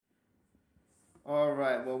All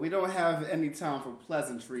right. Well, we don't have any time for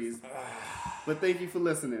pleasantries, but thank you for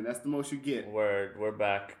listening. That's the most you get. We're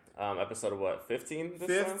back. Episode of what? 15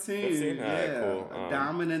 this time? 15. All right, Yeah. cool. A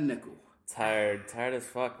dime and a nickel. Tired as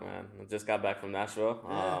fuck, man. I just got back from Nashville.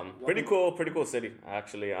 Yeah, Pretty cool city,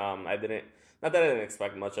 actually. I didn't, not that I didn't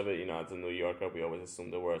expect much of it. You know, as a New Yorker, we always assume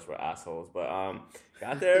the worst were assholes. But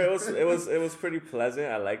got there, it was pretty pleasant.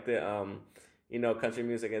 I liked it. You know, country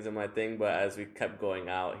music isn't my thing, but as we kept going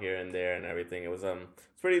out here and there and everything, it's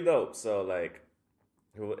pretty dope. So like,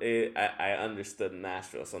 I understood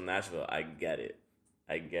Nashville. So Nashville, I get it.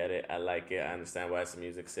 I like it. I understand why it's a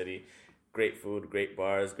music city. Great food, great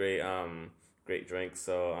bars, great drinks.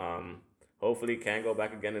 So hopefully can go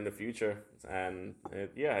back again in the future. And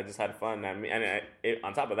yeah, I just had fun.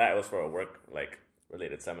 On top of that, it was for a work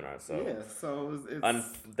related seminar. So yeah, so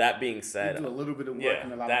it's that being said, you do a little bit of work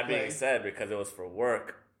and a lot that of play. being said, because it was for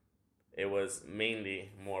work, it was mainly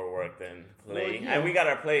more work than play. Well, yeah. And we got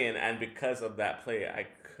our play in, and because of that play, I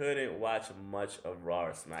couldn't watch much of Raw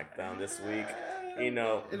or SmackDown this week. You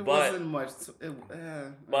know, it wasn't much.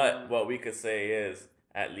 But what we could say is,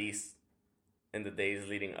 at least in the days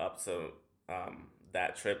leading up to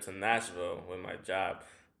that trip to Nashville with my job,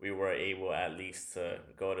 we were able at least to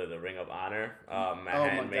go to the Ring of Honor,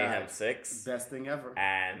 Manhattan Mayhem 6. Best thing ever.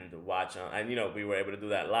 And watch, and you know, we were able to do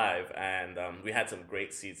that live. And we had some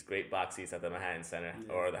great seats, great box seats at the Manhattan Center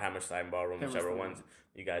or the Hammerstein Ballroom, whichever ones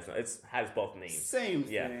you guys know. It has both names. Same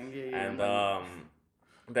thing. Yeah. And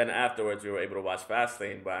then afterwards, we were able to watch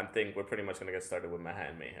Fastlane, but I think we're pretty much gonna get started with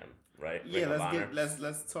Manhattan Mayhem, right? Yeah,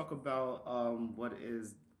 let's talk about what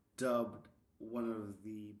is dubbed one of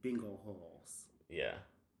the bingo halls. Yeah,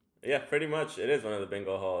 pretty much. It is one of the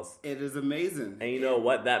bingo halls. It is amazing. And you know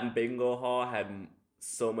what? That bingo hall had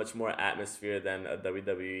so much more atmosphere than a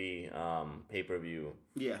WWE pay-per-view.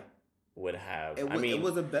 Yeah, would have. It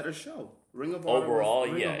was a better show. Ring of Honor. Overall,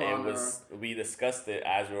 it was. We discussed it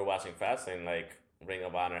as we were watching Fastlane. Like, Ring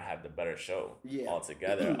of Honor had the better show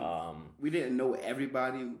altogether. We didn't know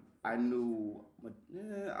everybody. I knew.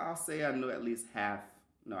 I'll say I knew at least half.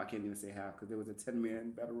 No, I can't even say half because there was a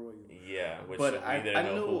 10-man battle royal. Yeah, but I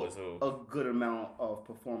knew who was who. A good amount of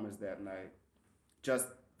performers that night, just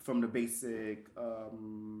from the basic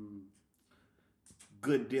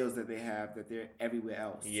good deals that they have that they're everywhere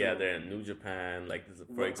else. Yeah, so, they're in New Japan. Like,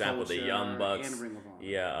 for example, the Young Bucks. And Ring of Honor.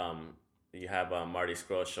 Yeah, you have Marty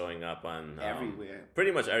Scurll showing up on everywhere,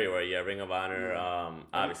 pretty much everywhere. Yeah, Ring of Honor.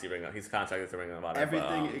 Obviously, he's contracted to Ring of Honor.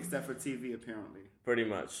 Everything except for TV, apparently. Pretty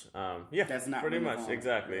much. Yeah, that's not pretty much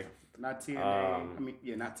exactly. Yeah. Not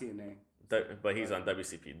TNA. Not TNA. But he's on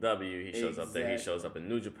WCPW. He shows up there. He shows up in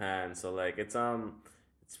New Japan. So like, it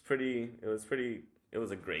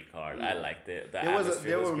was a great card. Yeah. I liked it.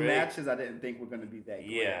 There were matches I didn't think were going to be that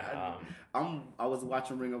great. Yeah. I was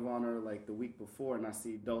watching Ring of Honor like the week before, and I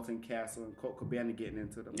see Dalton Castle and Colt Cabana getting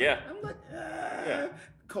into them. Yeah. I'm like, yeah.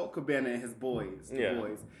 Colt Cabana and his boys.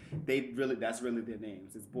 Boys. That's really their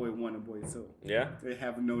names. It's Boy 1 and Boy 2. Yeah. They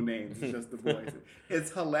have no names. It's just the boys.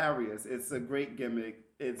 It's hilarious. It's a great gimmick.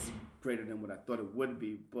 It's greater than what I thought it would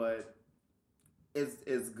be, but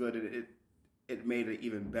it's good. It made an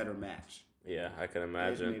even better match. Yeah, I can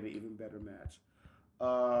imagine. It made an even better match.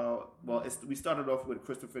 We started off with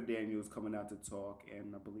Christopher Daniels coming out to talk,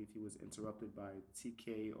 and I believe he was interrupted by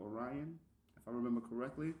TK O'Ryan, if I remember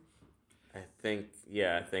correctly. I think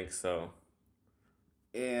so.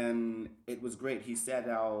 And it was great.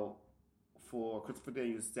 Christopher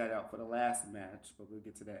Daniels sat out for the last match, but we'll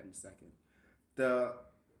get to that in a second. The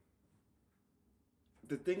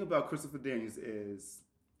thing about Christopher Daniels is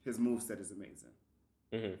his moveset is amazing.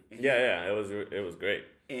 Mm-hmm. Yeah, it was great.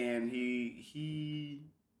 And he's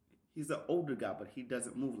an older guy, but he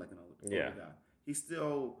doesn't move like an older guy. He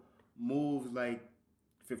still moves like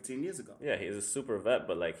 15 years ago. Yeah, he's a super vet,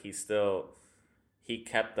 but like he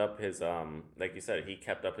kept up his like you said, he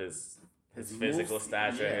kept up his physical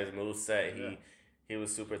stature, his moveset. He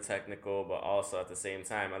was super technical, but also at the same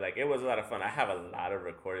time, it was a lot of fun. I have a lot of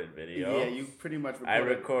recorded video. Yeah, you pretty much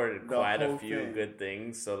recorded quite a few good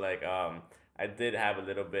things. So I did have a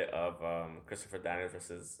little bit of Christopher Daniels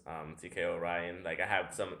versus TK O'Ryan. Like, I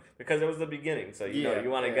have some, because it was the beginning. So, you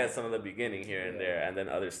want to get some of the beginning here and there, and then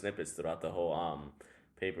other snippets throughout the whole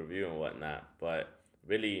pay-per-view and whatnot. But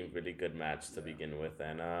really, really good match to begin with.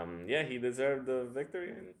 And, he deserved the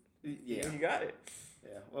victory, and he got it.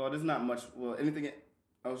 Yeah, well, there's not much. Well, anything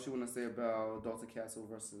else you want to say about Dalton Castle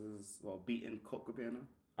versus, beating Colt Cabana?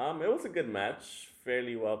 It was a good match,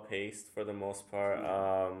 fairly well paced for the most part.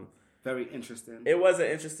 Very interesting. It was an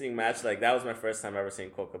interesting match. Like, that was my first time ever seeing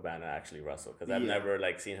Colt Cabana actually wrestle, because I've never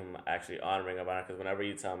seen him actually on Ring of Honor. Because whenever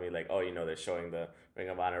you tell me they're showing the Ring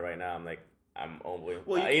of Honor right now, I'm like, I'm only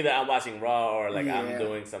Well, either I'm watching Raw or like I'm Yeah.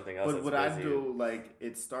 doing something else. But That's what I busy. do, like,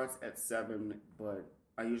 it starts at 7, but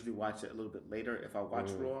I usually watch it a little bit later if I watch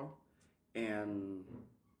Raw. And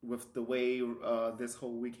with the way this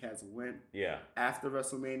whole week has went, Yeah. after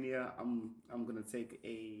WrestleMania, I'm gonna take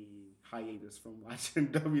a hiatus from watching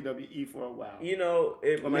WWE for a while. You know,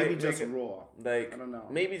 it Or might maybe make just it- Raw. Like I don't know.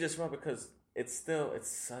 maybe just Raw because it's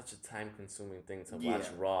such a time consuming thing to watch Yeah.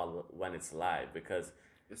 Raw when it's live because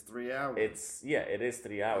It's 3 hours. it is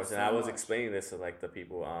 3 hours, That's and so I was much. explaining this to like the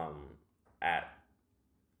people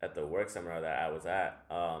at the work seminar that I was at.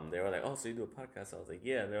 They were like, "Oh, so you do a podcast?" I was like,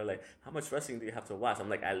 "Yeah." And they were like, "How much wrestling do you have to watch?" I'm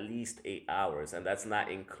like, "At least 8 hours, and that's not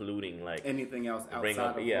including like anything else Ring outside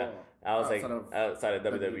of of yeah." Raw. I was like, outside of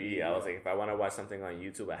WWE, WWE, I was yeah. like, if I want to watch something on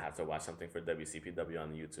YouTube, I have to watch something for WCPW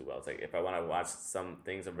on YouTube. I was like, if I want to watch some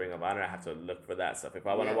things of Ring of Honor, I have to look for that stuff. If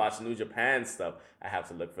I want to Yeah. watch New Japan stuff, I have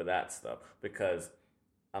to look for that stuff because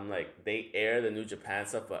I'm like, they air the New Japan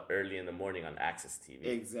stuff but early in the morning on Access TV.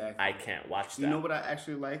 Exactly. I can't watch that. You know what I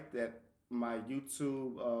actually like? That my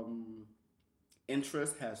YouTube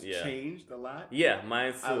interest has Yeah. changed a lot. Yeah,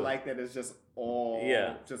 mine too. I like that it's just all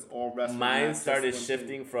wrestling. Mine not started just one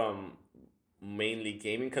shifting from mainly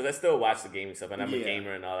gaming because I still watch the gaming stuff and I'm a Yeah.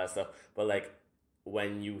 gamer and all that stuff. But like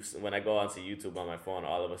when I go onto YouTube on my phone,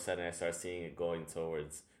 all of a sudden I start seeing it going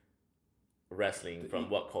towards wrestling from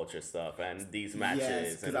What Culture stuff and these matches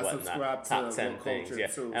Yes, 'cause and I whatnot. subscribe to Top 10 What things, Culture yeah.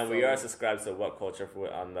 too, And we so- are subscribed to What Culture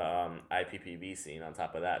on the IPPV scene. On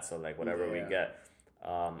top of that, so like whatever we Yeah. get.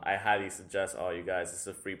 I highly suggest all you guys. This is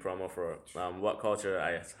a free promo for What Culture.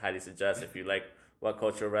 I highly suggest if you like What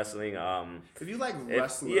Culture wrestling. If you like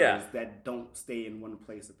wrestlers that don't stay in one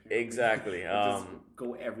place, apparently, Exactly. just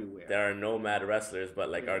go everywhere. There are nomad wrestlers, but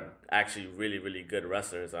like are actually really really good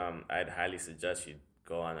wrestlers. I'd highly suggest you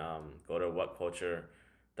go on go to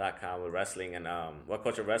whatculture.com with wrestling and What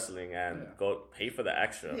Culture Wrestling and go pay for the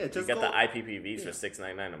extra. Yeah, you just get go- the IPPVs for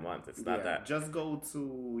 $6.99 a month. It's not that. Just go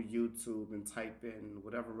to YouTube and type in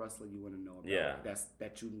whatever wrestler you want to know about. Yeah.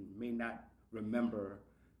 That you may not remember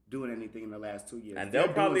doing anything in the last 2 years. And They're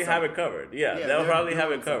they'll probably doing have it something. covered. Yeah, Yeah, they'll they're probably have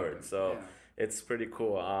doing it covered. something. So Yeah. it's pretty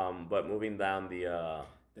cool. But moving down the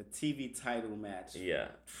TV title match.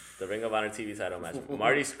 the Ring of Honor TV title match.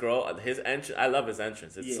 Marty Scurll, his entrance. I love his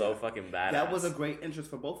entrance. It's so fucking badass. That was a great interest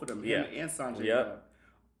for both of them. Him and Sanjay. Yep. Dutt.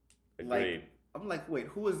 Agreed. Like, I'm like, wait,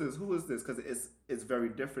 who is this? Who is this? Because it's very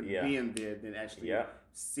different being there than actually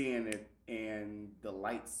seeing it and the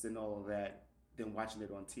lights and all of that than watching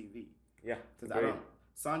it on TV. Yeah, Because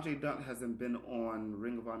Sanjay Dutt hasn't been on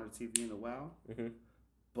Ring of Honor TV in a while,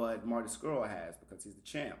 but Marty Scurll has because he's the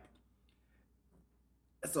champ.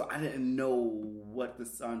 So I didn't know what the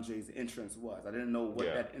Sanjay's entrance was. I didn't know what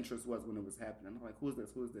that entrance was when it was happening. I'm like, who's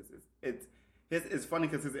this? Who's this? It's funny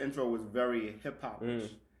because his intro was very hip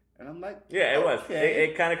hop-ish. And I'm like, it was. okay.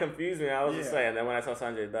 It kind of confused me. I was just like, and then when I saw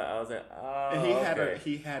Sanjay Dutt, I was like, oh, And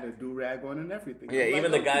he had a do-rag on and everything. Yeah, I'm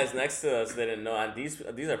even like, the guys next to us didn't know. And these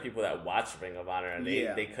are people that watch Ring of Honor, and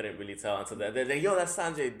they couldn't really tell until they're like, yo, that's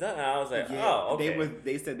Sanjay Dutt. And I was like, oh, okay.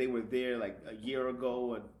 They said they were there like a year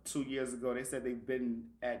ago or 2 years ago. They said they've been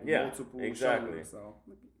at multiple shows. So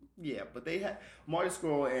but they had Marty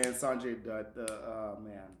Scurll and Sanjay Dutt.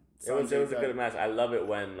 Man, it was a good match. I love it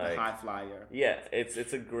when like high flyer. Yeah, he's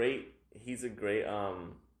a great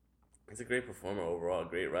performer overall, a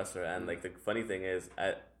great wrestler. And like the funny thing is,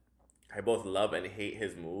 I both love and hate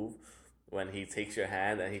his move when he takes your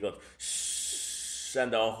hand and he goes shh,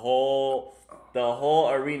 and the whole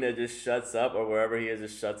arena just shuts up, or wherever he is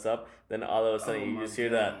just shuts up. Then all of a sudden you just hear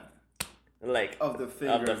that like of the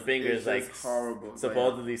fingers like horrible,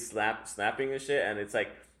 supposedly snapping and shit, and it's like.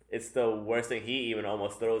 It's the worst thing. He even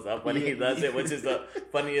almost throws up when he does it, which is the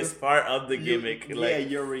funniest part of the gimmick.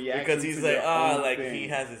 Your reaction because he's to like, thing. he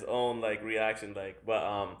has his own like reaction, like.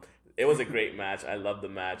 But it was a great match. I loved the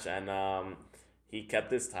match, and he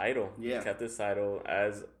kept his title. Yeah, he kept his title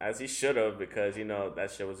as he should have, because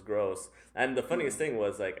that shit was gross. And the funniest thing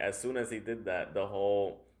was, like, as soon as he did that, the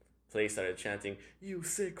whole place started chanting, "You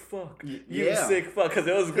sick fuck, you sick fuck," because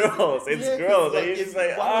it was gross. It's gross. Like, and he's just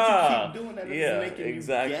like, why would you keep doing that? It's making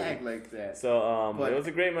exactly. You gag like that. So it was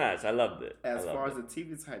a great match. I loved it. As far as the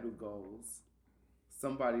TV title goes,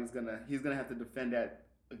 he's gonna have to defend that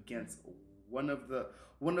against one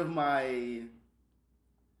of my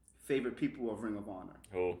favorite people of Ring of Honor.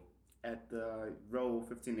 Who? At the Raw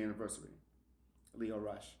 15th anniversary, Lio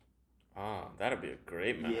Rush. That'd be a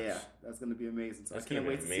great match. Yeah, that's gonna be amazing. So I can't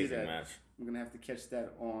wait to see that. Match. I'm gonna have to catch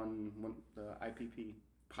that on the IPP.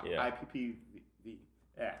 IPPV.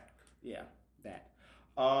 Yeah, that.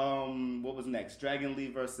 What was next? Dragon Lee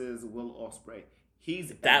versus Will Ospreay.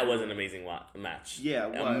 That was an amazing match. Yeah,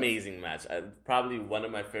 it was. Amazing match. Probably one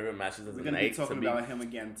of my favorite matches of the night. We're gonna be talking about him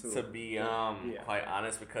again too. To be quite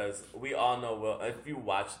honest, because we all know, well, if you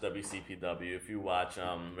watch WCPW, if you watch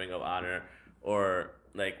Ring of Honor, or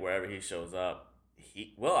like wherever he shows up,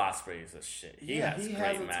 Will Ospreay is a shit. He has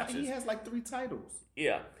great matches. He has like 3 titles.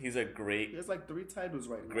 Yeah, he's a great. He has like 3 titles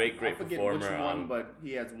right now. Great I forget performer. Which one, but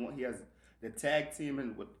he has one. He has the tag team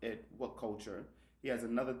and what culture. He has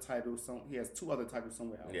another title. He has 2 other titles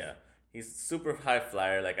somewhere else. Yeah, he's super high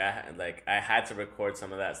flyer. I had to record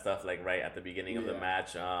some of that stuff like right at the beginning of the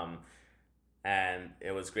match. And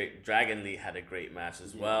it was great. Dragon Lee had a great match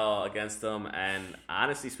as well against him. And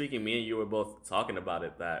honestly speaking, me and you were both talking about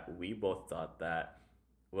it, that we both thought that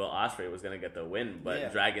Will Ospreay was gonna get the win,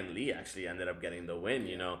 but Dragon Lee actually ended up getting the win.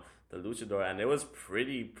 You know, the luchador, and it was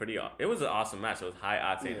pretty. It was an awesome match. It was high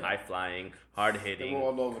octane, high flying, hard hitting. They were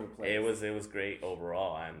all over the place. It was great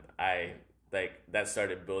overall, and I that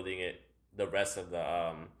started building the rest of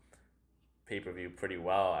the pay-per-view pretty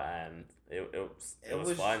well, and it was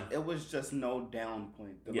fun. It was just no down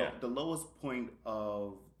point. The lowest point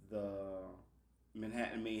of the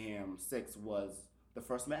Manhattan Mayhem 6 was the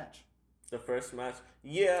first match. The first match?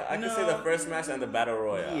 Yeah, I could say the first match and the Battle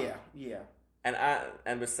Royale. Yeah.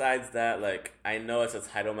 And besides that, like, I know it's a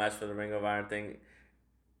title match for the Ring of Honor thing.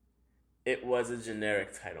 It was a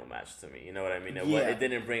generic title match to me. You know what I mean? It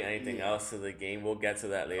didn't bring anything else to the game. We'll get to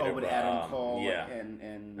that later. Oh, with Adam Cole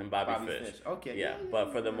and Bobby Fish. Okay. Yeah,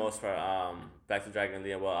 but for the most part, back to Dragon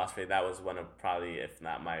Lee and Will Ospreay, that was one of probably, if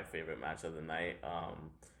not my favorite match of the night.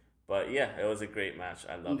 But yeah, it was a great match.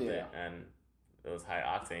 I loved it, and it was high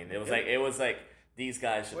octane. It was like these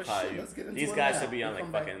guys should should be on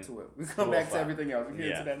like fucking. We come back to everything else. We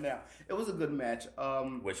get into that now. It was a good match.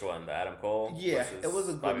 Which one? The Adam Cole? Yeah, it was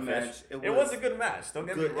a good match. It was a good match. Don't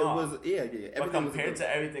get me wrong. It was but compared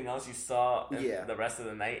to everything else you saw the rest of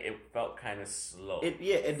the night, it felt kind of slow.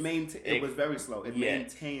 It was very slow. It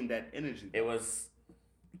maintained that energy. It was.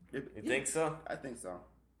 You think so? I think so.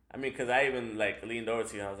 I mean, because I even leaned over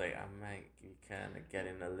to you and I was like, I might be kind of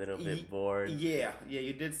getting a little bit bored. Yeah,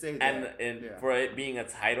 you did say that. And for it being a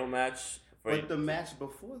title match. But the match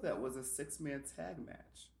before that was a 6-man tag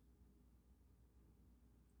match.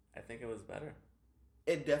 I think it was better.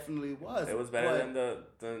 It definitely was. It was better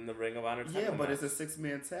than the Ring of Honor title match. Yeah, but it's a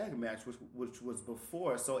 6-man tag match, which was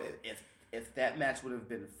before. So if that match would have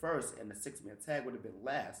been first and the 6-man tag would have been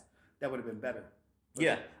last, that would have been better.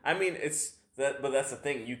 Yeah, I mean, but that's the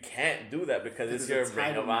thing. You can't do that because it's your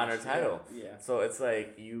Ring of Honor title. Yeah. So it's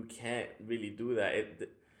like you can't really do that.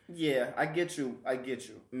 I get you.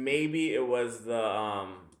 Maybe it was the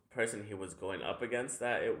person he was going up against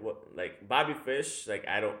that it was like Bobby Fish. Like,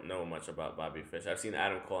 I don't know much about Bobby Fish. I've seen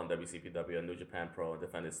Adam Cole on WCPW and New Japan Pro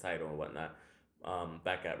defend his title and whatnot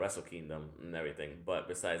back at Wrestle Kingdom and everything. But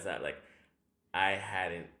besides that, like, I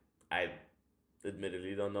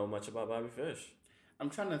admittedly don't know much about Bobby Fish. I'm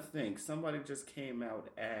trying to think. Somebody just came out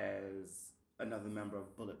as another member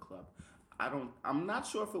of Bullet Club. I'm not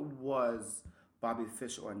sure if it was Bobby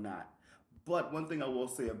Fish or not. But one thing I will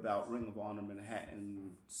say about Ring of Honor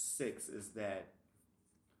Manhattan 6 is that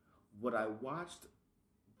what I watched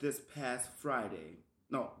this past Monday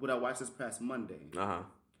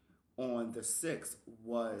on the 6th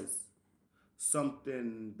was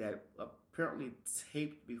something that apparently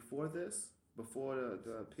taped before the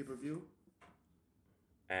pay-per-view.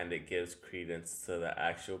 And it gives credence to the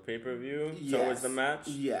actual pay-per-view towards the match?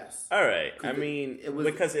 Yes. All right. I mean,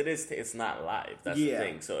 because it's not live. That's the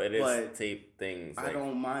thing. So it is taped things. I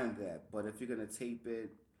don't mind that. But if you're going to tape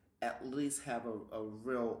it, at least have a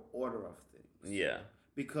real order of things. Yeah.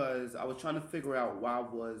 Because I was trying to figure out why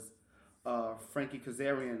was Frankie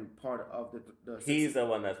Kazarian part of the He's the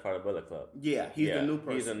one that's part of Bullet Club. Yeah, he's the new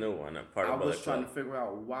person. He's a new one, part of Bullet Club. I was trying to figure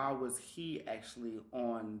out why was he actually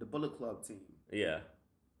on the Bullet Club team. Yeah.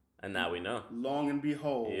 And now we know. Long and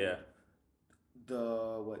behold,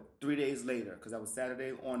 3 days later, because that was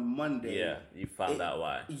Saturday, on Monday. Yeah, you found out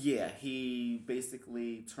why. Yeah, he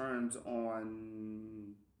basically turns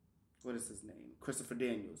on, what is his name? Christopher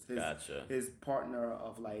Daniels. His partner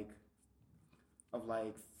of like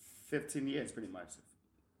 15 years, pretty much.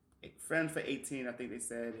 Friends for 18, I think they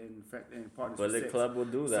said, and partners for 6. Bullet Club will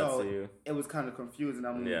do that to you. It was kind of confusing.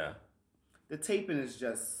 The taping is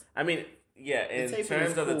just... I mean... Yeah, in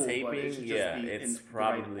terms of the taping, it's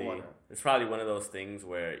probably one of those things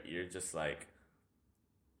where you're just like,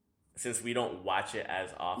 since we don't watch it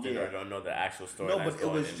as often or don't know the actual story. No, but it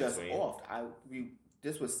was just off.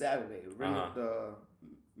 This was Saturday. The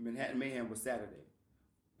Manhattan Mayhem was Saturday.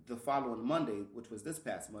 The following Monday, which was this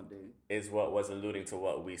past Monday, is what was alluding to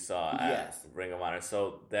what we saw at Ring of Honor.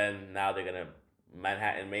 So then now they're gonna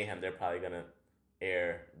Manhattan Mayhem, they're probably gonna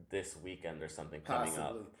air this weekend or something coming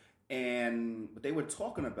up. But they were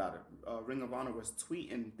talking about it. Ring of Honor was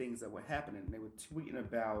tweeting things that were happening. They were tweeting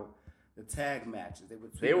about the tag matches. They were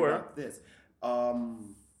tweeting about this.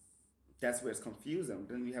 That's where it's confusing.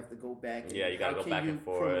 Then you have to go back. And, you gotta go back and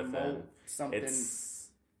forth. And something.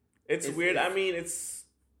 It's weird. I mean, it's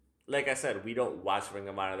like I said, we don't watch Ring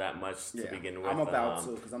of Honor that much to begin with. I'm about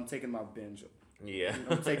to because I'm taking my binge. Yeah,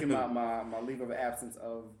 I'm taking my leave of absence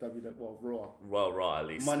of Raw. Well, Raw at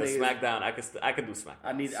least. Monday SmackDown, I could do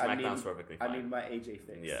SmackDown. SmackDown's perfectly fine. I need my AJ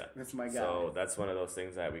fix. Yeah, that's my guy. So that's one of those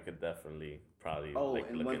things that we could definitely probably.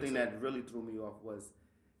 And one thing that really threw me off was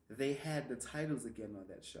they had the titles again on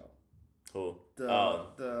that show. Who?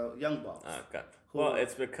 The Young Bucks. Okay. Well,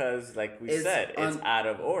 it's because, like we said, it's out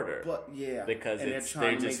of order. But yeah, because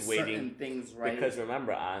they're just waiting things right. Because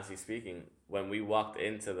remember, honestly speaking, when we walked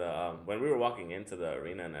into when we were walking into the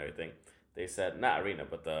arena and everything, they said not arena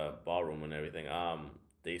but the ballroom and everything.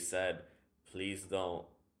 They said, please don't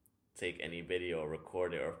take any video or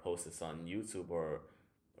record it or post this on YouTube or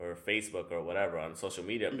Facebook or whatever on social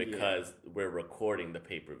media because we're recording the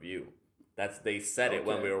pay-per-view. They said it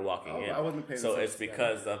when we were walking in. I wasn't paying so it's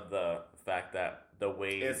because of the fact that the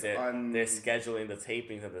way they're scheduling the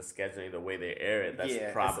tapings and scheduling the way they air it.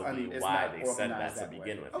 That's probably why they said that to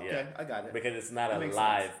begin with. Okay, I got it. Because it's not a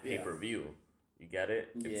live pay-per-view. You get it?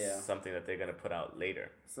 It's something that they're going to put out later.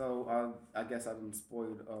 So I guess I didn't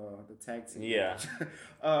spoil the tag team. Yeah.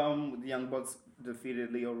 The Young Bucks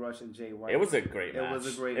defeated Lio Rush and Jay White. It was a great match. It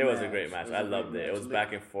was a great match. I loved it. It was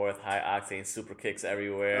back and forth, high octane super kicks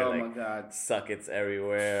everywhere. Oh my God. Suckets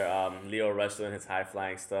everywhere. Lio Rush doing his high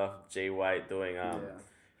flying stuff. Jay White doing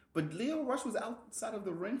But Lio Rush was outside of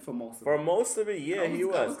the ring for most of it. For most of it, yeah, he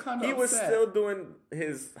was. He was still doing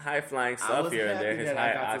his high flying stuff here and there, his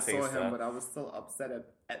high octane stuff. But I was still upset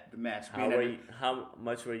at the match. How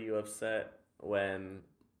much were you upset when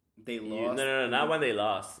they lost? No, not when they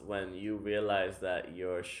lost. When you realized that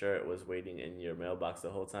your shirt was waiting in your mailbox the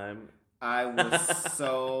whole time. I was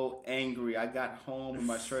so angry. I got home and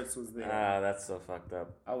my shirts was there. That's so fucked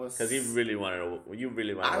up. I was because you really wanted to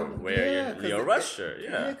wear your Lio Rush shirt.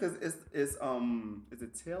 Yeah, because it's is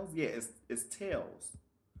it Tails? Yeah, it's Tails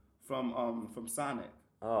from Sonic.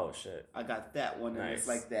 Oh shit! I got that one, and it's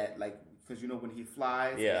like that, because when he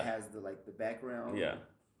flies, it has the background. Yeah,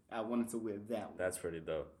 I wanted to wear that one. That's pretty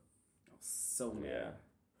dope. I was so mad. Yeah.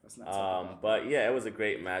 Let's not talk about but yeah, it was a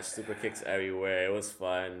great match. Super kicks everywhere. It was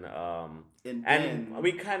fun. And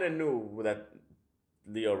we kind of knew that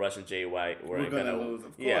Lio Rush and Jay White were gonna lose.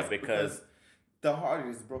 Of course, yeah, because the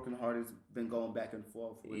Broken Hardys been going back and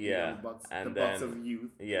forth with the Young Bucks, and Bucks of Youth.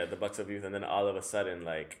 Yeah, the Bucks of Youth, and then all of a sudden,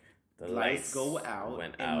 the lights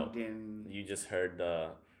went out. Then you just heard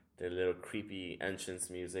their little creepy entrance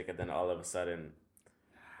music, and then all of a sudden,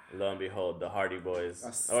 lo and behold, the Hardy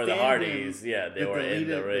Boys or the Hardys, they were in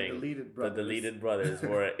the ring. The deleted brothers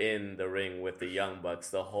were in the ring with the Young Bucks.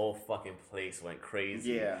 The whole fucking place went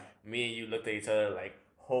crazy. Yeah, me and you looked at each other like,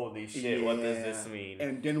 holy shit! What does this mean?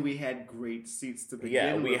 And then we had great seats to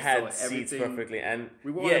begin with. Yeah, we had seats perfectly, and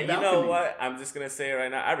you know what? I'm just gonna say it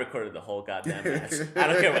right now. I recorded the whole goddamn match. I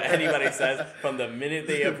don't care what anybody says. From the minute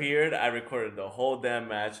they appeared, I recorded the whole damn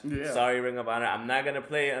match. Yeah. Sorry, Ring of Honor. I'm not gonna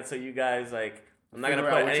play it until you guys I'm not going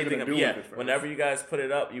to put anything up. Yeah, whenever you guys put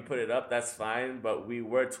it up, you put it up. That's fine. But we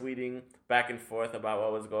were tweeting back and forth about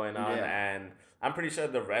what was going on. Yeah. And I'm pretty sure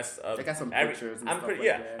the rest of... They got some pictures and stuff like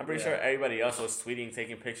that. I'm pretty sure everybody else was tweeting,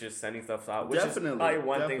 taking pictures, sending stuff out. Which is probably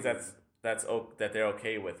one thing that they're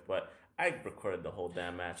okay with. But I recorded the whole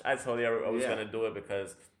damn match. I told you I was going to do it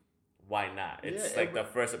because why not? It's the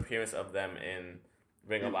first appearance of them in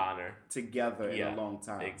Ring of Honor together in a long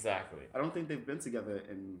time. Exactly. I don't think they've been together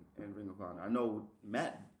in Ring of Honor. I know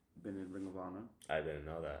Matt been in Ring of Honor. I didn't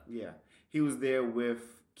know that. Yeah, he was there with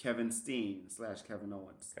Kevin Steen / Kevin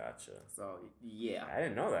Owens. Gotcha. So yeah, I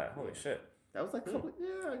didn't know that. Holy shit. That was I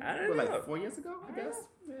didn't know. 4 years ago, I guess.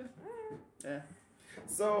 Yeah.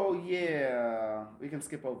 So yeah, we can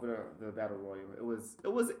skip over the Battle Royal. It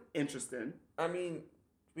was interesting. I mean,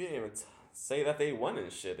 we didn't even say that they won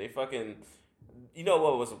and shit. They fucking. You know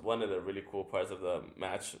what was one of the really cool parts of the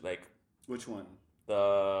match? Which one?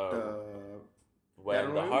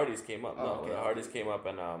 When the Hardys came up. When the Hardys came up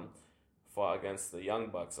and fought against the Young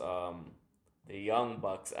Bucks. The Young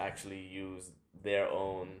Bucks actually used their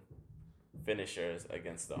own finishers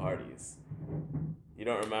against the Hardys. You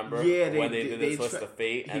don't remember? Yeah, when they did the Twist of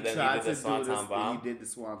Fate and then he did the Swanton Bomb. He did the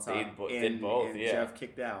Swanton. They did both. And Jeff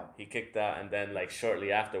kicked out. He kicked out, and then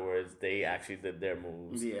shortly afterwards, they actually did their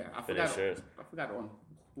moves. Yeah, I forgot on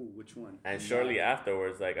which one. And shortly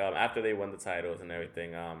afterwards, after they won the titles and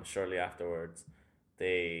everything, shortly afterwards,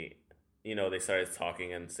 they, they started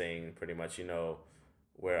talking and saying pretty much,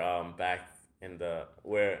 we're back in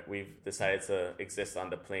where we've decided to exist on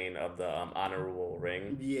the plane of the honorable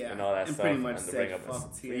ring, Yeah, and all that and stuff, pretty much and the said, ring of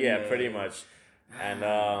 "Fuck TNA." yeah, pretty much, and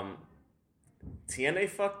TNA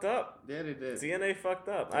fucked up. Yeah, they did. TNA fucked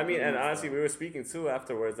up. They I mean, really and messed honestly, up. we were speaking too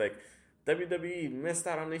afterwards, like WWE missed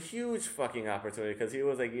out on a huge fucking opportunity because he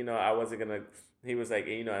was like, I wasn't gonna. He was like,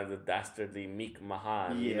 as a dastardly Meek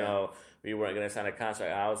Mahan, Yeah. we weren't gonna sign a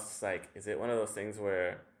contract. I was just like, is it one of those things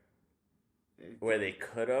where they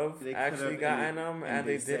could have actually gotten him and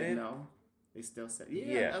they said didn't? no. They still said,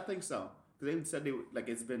 Yeah. I think so. Because they said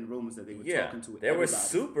it's been rumors that they were Yeah, talking to there were everybody.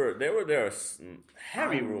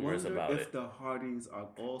 heavy rumors I wonder about if it. the Hardys are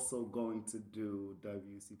also going to do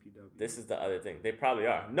WCPW. This is the other thing. They probably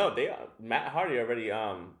are. No, they are. Matt Hardy already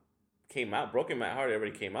came out. Broken Matt Hardy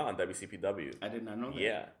already came out on WCPW. I did not know that.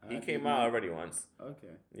 Yeah, he I came didn't out know. already once. Okay.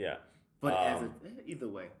 Yeah, But either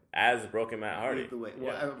way. as Broken Matt Hardy. Either way.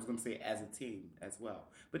 Well, Yeah. I was going to say as a team as well.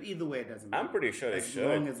 But either way, it doesn't I'm matter. pretty sure they as should.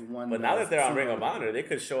 long as one But now does, that they're on two Ring of does. Honor, they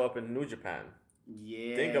could show up in New Japan.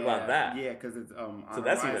 Yeah. Think about that. Yeah, because it's So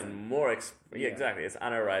that's Horizon. even more. Yeah, Yeah. exactly. It's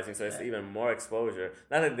Honor Rising, so it's Yeah. even more exposure.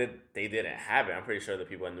 Not that they didn't have it. I'm pretty sure the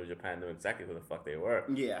people in New Japan knew exactly who the fuck they were.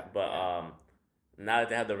 Yeah. But yeah. now that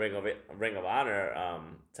they have the Ring of Honor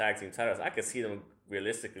tag team titles, I could see them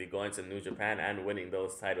realistically going to New Japan and winning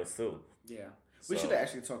those titles too. Yeah. We So- should have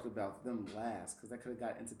actually talked about them last because that could have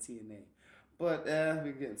got into TNA. But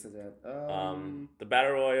we get into that. The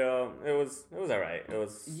Battle Royal, it was alright. It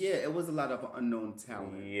was Yeah, it was a lot of unknown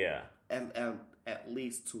talent. yeah. At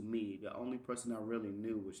least to me, the only person I really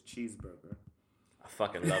knew was Cheeseburger. I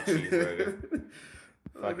fucking love Cheeseburger.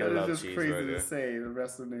 Fucking love It's just crazy Cheeseburger. to say a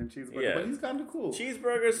wrestler named Cheeseburger, Yeah. but he's kind of cool.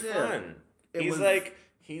 Cheeseburger's Yeah. fun. It He's was- like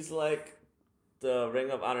the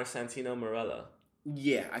Ring of Honor Santino Marella.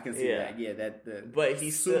 Yeah, I can see Yeah. that. Yeah, that. But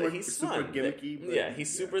he's super fun. gimmicky. But Yeah,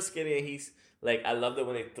 he's super skinny. And he's like, I loved it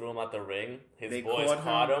when they threw him out the ring. His They boys caught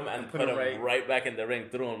caught him him and and put him right back in the ring.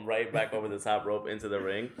 Threw him right back over the top rope into the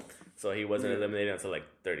ring. So he wasn't Yeah. eliminated until like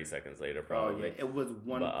 30 seconds later, Oh probably. yeah, it was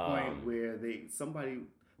one But, point where somebody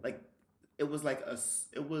it was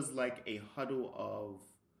like a huddle of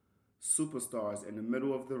superstars in the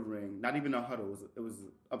middle of the ring. Not even a huddle. It was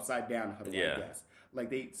upside down huddle. Yeah. I guess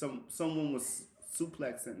like someone was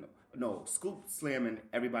scoop slamming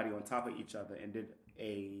everybody on top of each other and did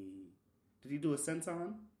he do a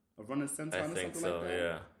senton? A running senton I or think something so, like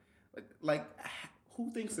that? yeah. Like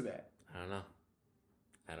who thinks of that?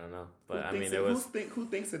 I don't know. But I mean, it was. Who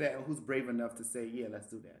thinks of that and who's brave enough to say, yeah, let's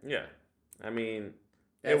do that? Yeah. I mean,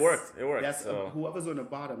 That's- it worked. It worked. That's So, whoever's on the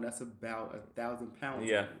bottom. That's about 1,000 pounds.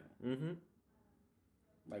 yeah. Mm-hmm.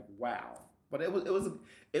 Like wow. But it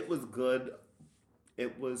was good.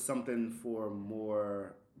 It was something for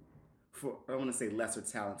more. I don't want to say lesser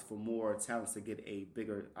talents, for more talents to get a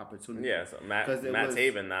bigger opportunity. Yeah, so Matt 'Cause it was-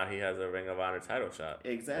 Taven now he has a Ring of Honor title shot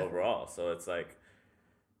Exactly. overall. So it's like,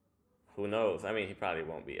 who knows? I mean, he probably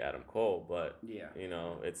won't be Adam Cole, but Yeah.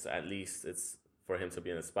 it's at least it's for him to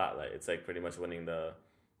be in the spotlight. It's like pretty much winning the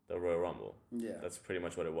Royal Rumble. Yeah. That's pretty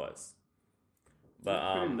much what it was.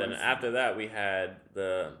 But Pretty then much. after that we had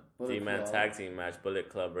the Bullet G-Man Club. tag team match, Bullet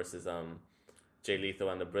Club versus Jay Lethal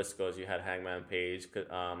and the Briscoes. You had Hangman Page,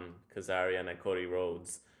 Kazarian, and Cody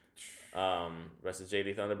Rhodes versus Jay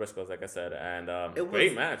Lethal and the Briscoes, like I said, and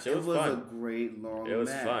great match. It was a fun. great long. It was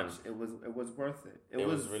match. fun. It was worth it. It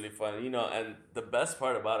was really fun, and the best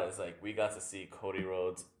part about it is like we got to see Cody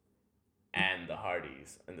Rhodes and the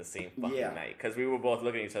Hardys in the same fucking Yeah. night because we were both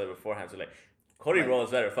looking at each other beforehand. So like, Cody Like- Rhodes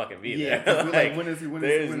better fucking be Yeah, there. 'cause we're like, when is he?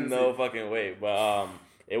 There's when is no he? fucking way. But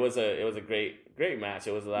it was a great match.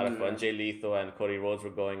 It was a lot of fun. Yeah. Jay Lethal and Cody Rhodes were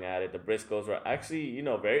going at it. The Briscoes were actually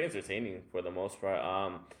very entertaining for the most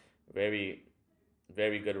part. Very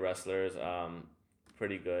very good wrestlers.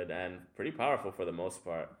 Pretty good and pretty powerful for the most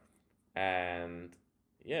part. And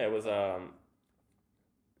yeah, it was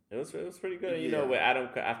pretty good. Yeah. With Adam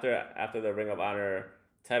after the Ring of Honor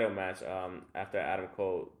title match, after Adam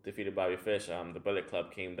Cole defeated Bobby Fish, the Bullet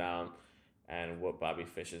Club came down and whooped Bobby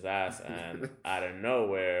Fish's ass, and out of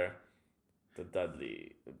nowhere, the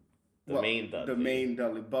main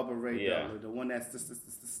Dudley, Bubba Ray Yeah. Dudley, the one that's the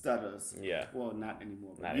stutters. yeah, Well, not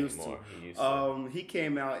anymore. But not used anymore. To. He used to. He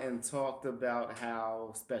came out and talked about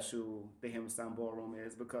how special the Hammerstein Ballroom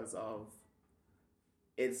is because of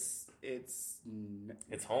it's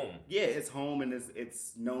home. Yeah, it's home, and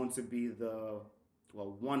it's known to be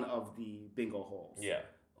one of the bingo halls. Yeah,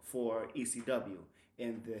 For ECW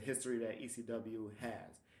and the history that ECW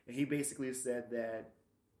has, and he basically said that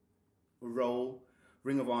Rowe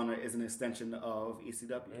Ring of Honor is an extension of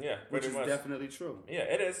ECW. Yeah, which is much. definitely true. Yeah,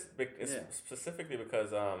 it is. It's specifically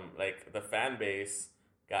because like the fan base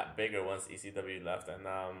got bigger once ECW left, and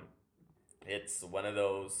it's one of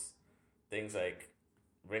those things like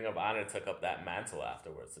Ring of Honor took up that mantle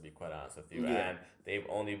afterwards. To be quite honest with you, and they've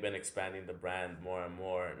only been expanding the brand more and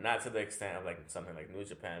more. Not to the extent of like something like New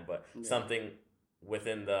Japan, but something with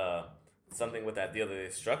that deal that they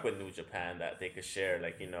struck with New Japan that they could share,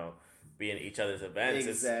 like be in each other's events.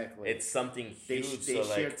 Exactly. It's something huge. They so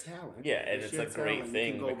share like, talent. Yeah, and it's a great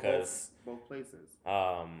thing because both places.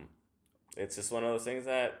 It's just one of those things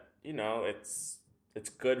that it's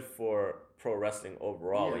good for pro wrestling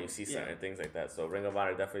overall when you see certain things like that. So Ring of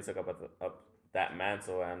Honor definitely took up that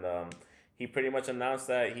mantle, and he pretty much announced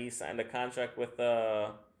that he signed a contract with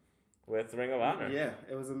Ring of Honor. Yeah,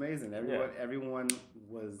 it was amazing. Everyone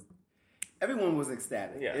was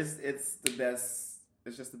ecstatic. Yeah. It's the best.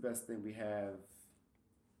 It's just the best thing. We have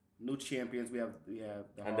new champions. We have the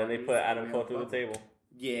and then they put Adam Cole through the table.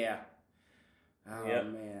 Yeah. Oh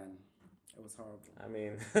man, it was horrible. I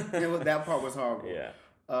mean, that part was horrible. Yeah.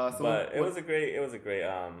 But it was a great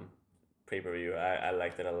pay-per-view. I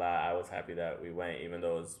liked it a lot. I was happy that we went, even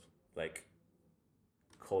though it was like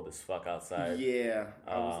cold as fuck outside. Yeah.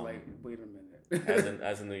 I was like, wait a minute.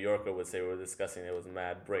 as a New Yorker would say, we were discussing it was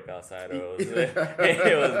mad brick outside, or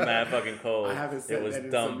it was mad fucking cold. I haven't said it was that in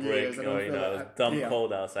dumb some brick, years. or it was dumb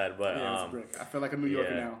cold outside. But it's brick. I feel like a New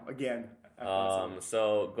Yorker now again.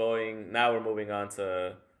 So now we're moving on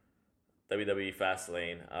to WWE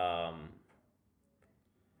Fastlane.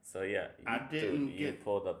 So yeah, you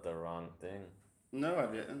pulled up the wrong thing. No, I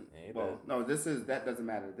didn't. Yeah, no. That doesn't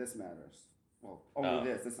matter. This matters. Well, only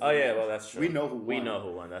this. This is well, that's true. We know who won. We know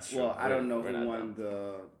who won. That's true. Well, I don't know who won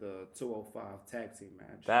the 205 tag team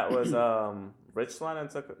match. That was Rich Swann and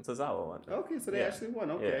Tozawa won. Okay, so they actually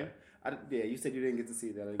won. Okay. Yeah. You said you didn't get to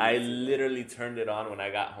see that. I literally turned it on when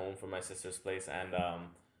I got home from my sister's place, and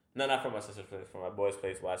no, not from my sister's place, from my boy's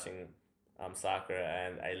place, watching soccer,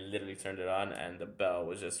 and I literally turned it on, and the bell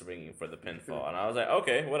was just ringing for the pinfall, and I was like,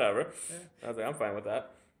 okay, whatever. Yeah. I was like, I'm fine with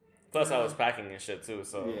that. Plus, I was packing and shit too,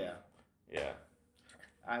 so yeah.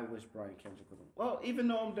 I wish Brian Kendrick would. Well, even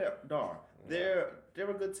though I'm Dar, they're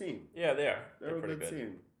a good team. Yeah, they are. They're a good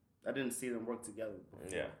team. I didn't see them work together before,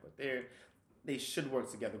 but they should work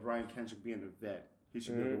together. Brian Kendrick being a vet, he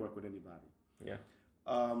should be able to work with anybody. Yeah.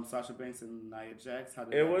 Sasha Banks and Nia Jax.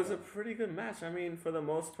 It was a pretty good match. I mean, for the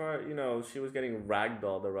most part, she was getting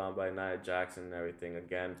ragdolled around by Nia Jax and everything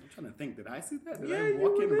again. I'm trying to think. Did I see that? Did I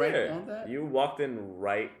walk in right on that? You walked in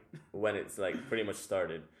right when it's like pretty much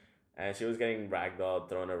started. And she was getting ragdolled,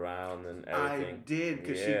 thrown around, and everything. I did,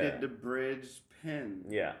 because she did the bridge pin.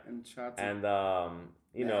 Yeah. And shot. And,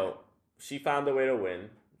 she found a way to win.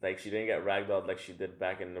 Like, she didn't get ragdolled like she did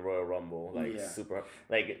back in the Royal Rumble. Like,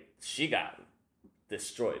 she got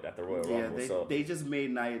destroyed at the Royal Rumble. They just made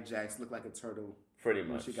Nia Jax look like a turtle. Pretty much.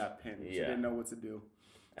 When she got pinned. She didn't know what to do.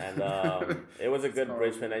 And it was a good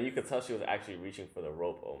bridge pin, and you could tell she was actually reaching for the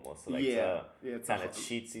rope almost. Like, kind of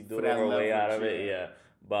cheatsy doing her way out of it. Yeah.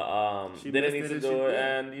 But they didn't need to do it,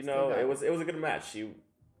 and it was a good match.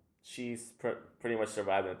 She's pretty much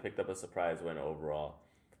survived and picked up a surprise win overall.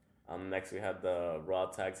 Next we had the Raw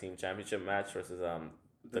Tag Team Championship match versus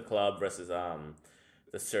the Club versus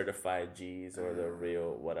the Certified G's or the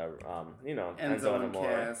real whatever. Enzo and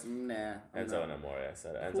Cass. Enzo and Amore. I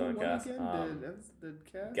said Enzo and Cass. Did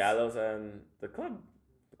Cass? Gallows and the Club.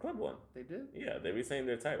 The Club won. They did. Yeah, they retained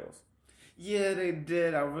their titles. Yeah, they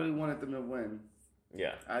did. I really wanted them to win.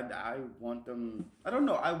 Yeah, I want them. I don't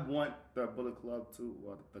know. I want the Bullet Club to,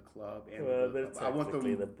 or the Club and the Bullet Club. I want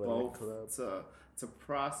them both to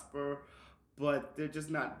prosper, but they're just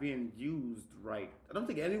not being used right. I don't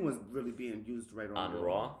think anyone's really being used right on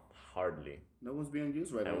Raw. Hardly. No one's being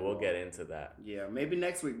used right. And we'll get into that. Yeah, maybe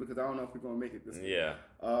next week, because I don't know if we're gonna make it this week. Yeah.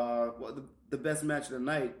 Well, the best match of the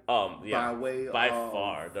night. By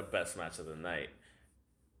far the best match of the night.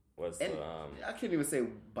 I can't even say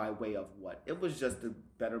by way of what. It was just the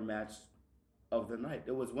better match of the night.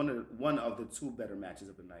 It was one of the two better matches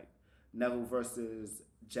of the night. Neville versus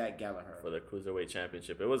Jack Gallagher for the Cruiserweight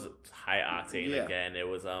Championship. It was high octane again. It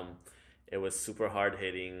was super hard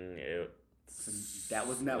hitting. That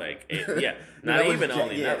was Neville. Not even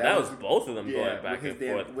only Neville. That was both of them going back and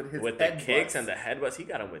forth with the kicks and the headbutts. He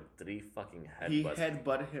got him with 3 fucking headbutts. He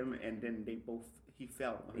headbutted him, and then he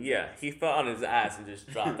fell. He fell on his ass and just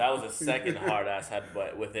dropped. That was the second hard ass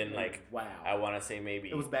headbutt within wow. I want to say maybe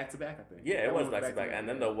it was back to back. I think. Yeah, it was back to back. And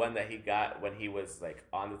then the one that he got when he was like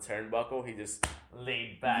on the turnbuckle, he just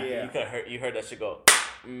laid back. Yeah. You heard that shit go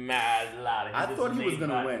mad loud. I thought he was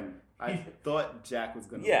gonna win. I thought Jack was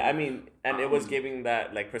gonna. Yeah, win. I mean, and it was giving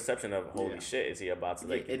that like perception of holy Yeah. shit, is he about to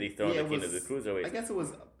like Yeah, dethrone the king was- of the cruiserweights? I guess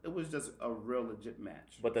it was just a real legit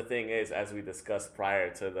match. But the thing is, as we discussed prior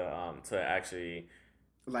to the to actually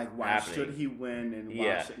Like, why happening. should he win and why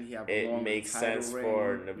Yeah, shouldn't he have a it long makes title sense reign?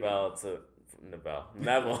 for Neville The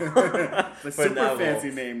for super Neville,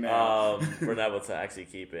 fancy name now. for Neville to actually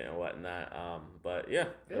keep it and whatnot. But yeah,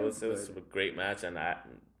 it was a great match, and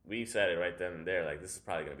we said it right then and there. Like, this is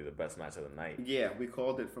probably gonna be the best match of the night. Yeah, we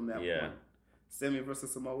called it from that Yeah. point. Sammy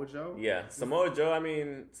versus Samoa Joe. Yeah, Samoa Joe. I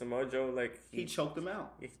mean, Samoa Joe, like He choked him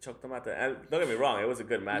out. he choked him out there. And don't get me wrong, it was a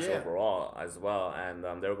good match Yeah. overall as well. And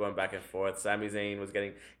they were going back and forth. Sami Zayn was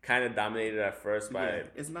getting kind of dominated at first by Yeah,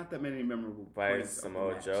 it's not that many memorable by points of the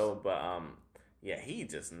Samoa match. Joe, but yeah, he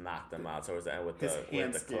just knocked him out towards the end with His the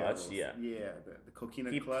hand clutch. skills. Yeah. the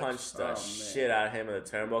coquina He clutch. punched the Oh, man. shit out of him in the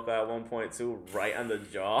turnbuckle at one point too, right on the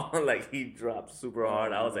jaw. Like, he dropped super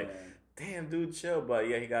hard. I was like, man. damn, dude, chill. But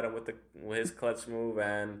yeah, he got him with his clutch move,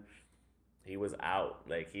 and he was out.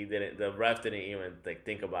 Like, the ref didn't even like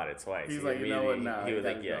think about it twice. He's He like, you know what, immediately- nah, he you was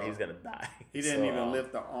like, gotta yeah, go. he's gonna die. He didn't So, even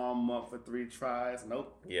lift the arm up for 3 tries.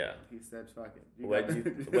 Nope. Yeah, He said, "Fuck it. What'd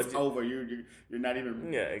you- Over. You're not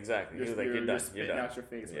even. yeah, exactly. He was like, you're you're done. spitting You're done. out your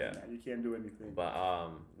face Yeah. right now. You can't do anything." But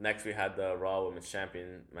next we had the Raw Women's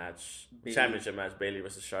Championship match, Bayley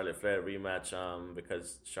versus Charlotte Flair rematch.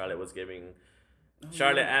 Because Charlotte was giving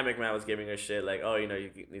Charlotte and McMahon was giving her shit like, oh, you know,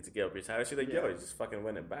 you need to give up your title. She's like, yo, Yeah. just fucking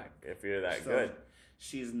win it back if you're that So, good.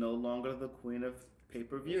 She's no longer the queen of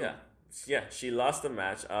pay-per-view. Yeah, she lost the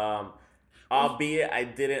match. Albeit I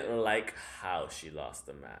didn't like how she lost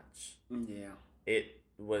the match. Yeah. It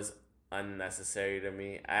was unnecessary to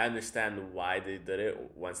me. I understand why they did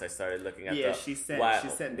it once I started looking at she sent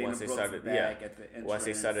Dana once they Brooks started, back at the entrance. once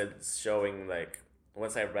they started showing, like,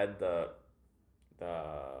 once I read the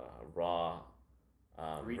Raw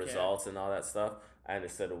Recap. results and all that stuff, I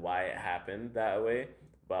understood why it happened that way.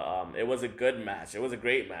 But it was a good match. It was a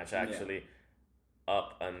great match, actually,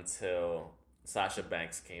 up until Sasha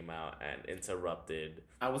Banks came out and interrupted.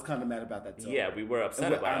 I was kind of mad about that too. Yeah, we were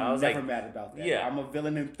upset about it. I I'm was never like, mad about that. yeah. I'm a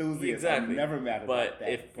villain enthusiast. exactly. I'm never mad about that. But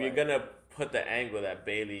if you're gonna put the angle that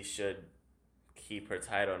Bayley should keep her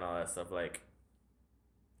title and all that stuff, like,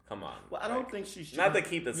 come on. Well, I don't think she should. Not to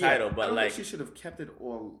keep the title, I but don't like, think she should have kept it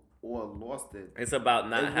or lost it. it's about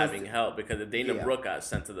not It was- having help, because the Dana Yeah. Brooke got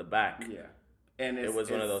sent to the back. Yeah, and It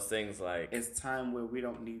was one of those things like, It's time where we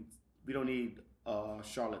don't need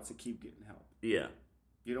Charlotte to keep getting help. yeah.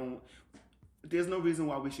 You don't. There's no reason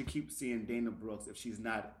why we should keep seeing Dana Brooks if she's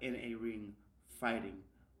not in a ring fighting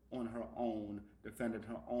on her own, defending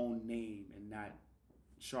her own name, and not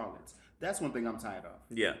Charlotte's. That's one thing I'm tired of.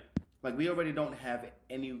 Yeah. Like, we already don't have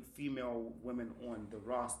any female women on the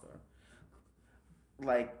roster.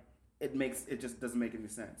 Like, it just doesn't make any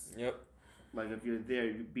sense. Yep. Like, if you're there,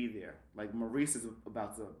 you be there. Like, Maurice is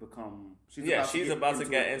about to become. She's about to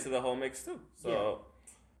get into the whole mix too. So,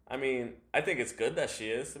 I mean, I think it's good that she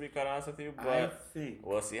is, to be quite honest with you. But I think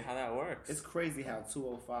we'll see how that works. it's crazy how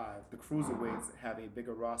 205, the cruiserweights, have a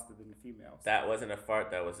bigger roster than the females. That wasn't a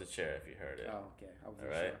fart. That was a chair. If you heard it. Oh, okay. I wasn't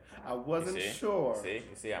All right. sure. I wasn't You see? sure. You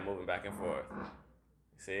see, I'm moving back and forth. You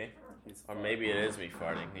see? It's Or fine. maybe it is me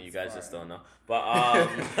farting, and you It's guys just fine. don't know.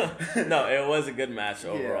 But no, it was a good match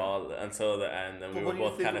overall until the end, and we But were what do you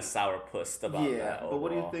both think kind of sourpussed about Yeah, that. but what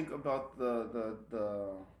do you overall. think about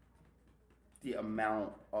the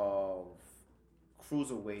amount of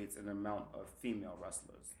cruiserweights and the amount of female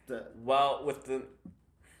wrestlers? Well,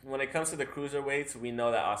 when it comes to the cruiserweights, we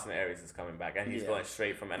know that Austin Aries is coming back, and he's going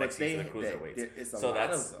straight from NXT to the cruiserweights. It's a So lot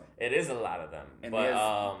that's of them. it is a lot of them. And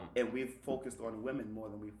But and we've focused on women more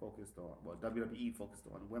than we focused on. Well, WWE focused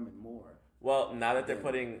on women more. well, now that they're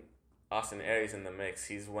putting Austin Aries in the mix,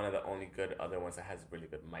 he's one of the only good other ones that has really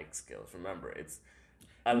good mic skills. Remember, it's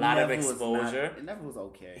a lot of exposure. Neville was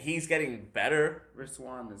okay. He's getting better. Rich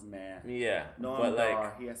Swann is mad. Yeah, Noam but like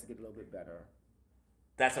Dar, he has to get a little bit better.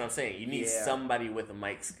 that's what I'm saying. You need Yeah. somebody with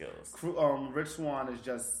mic skills. Rich Swann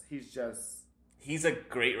is He's a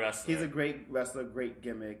great wrestler. he's a great wrestler, great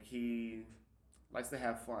gimmick. He likes to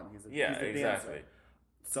have fun. He's a exactly. dancer.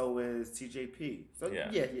 So is TJP. So Yeah.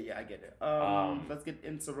 I get it. Let's get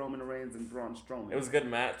into Roman Reigns and Braun Strowman. It was a good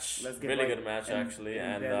match. Let's get really right- good match actually,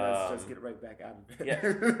 and then let's just get right back out of it. yeah,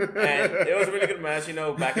 and it was a really good match. You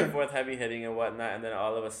know, back and forth, heavy hitting and whatnot, and then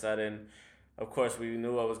all of a sudden, of course, we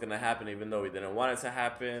knew what was gonna happen, even though we didn't want it to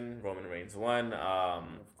happen. Roman Reigns won.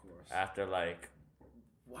 Of course. After like,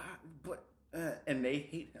 Why? But and they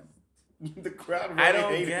hate him. The crowd really I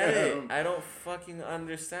don't hate get him. it. I don't fucking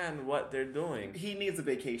understand what they're doing. He needs a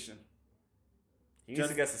vacation. He needs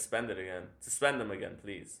to get suspended again. Suspend him again,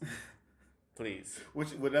 please. Please.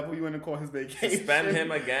 Whatever you want to call his vacation. Suspend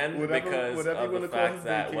him again because of the fact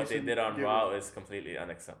that what they did on Raw it. is completely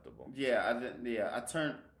unacceptable. Yeah, I didn't. Yeah, I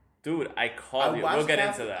turned. Dude, I called you. We'll get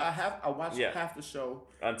into that. I watched half the show.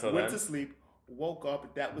 Until went then. to sleep, woke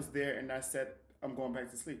up, that was there, and I said, I'm going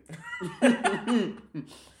back to sleep.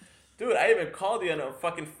 Dude, I even called you and I'm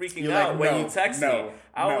fucking freaking You're out like, when no, you text no, me.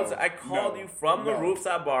 I called you from the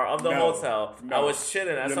rooftop bar of the hotel. I was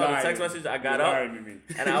chilling. I saw the text message. I got up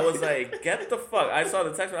and I was like, get the fuck. I saw the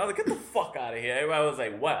text message. I was like, get the fuck out of here. Everybody was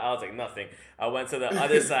like, what? I was like, nothing. I went to the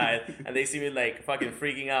other side and they see me like fucking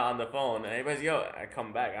freaking out on the phone. And everybody's, yo, I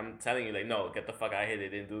come back. I'm telling you, like, no, get the fuck out of here. They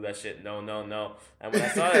didn't do that shit. No, no, no. And when I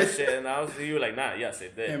saw that shit and you were like, nah, yes, they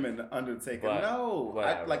did. Him and the Undertaker. But, no.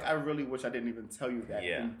 I really wish I didn't even tell you that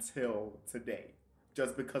until today.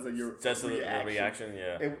 Just because of your just reaction. The reaction,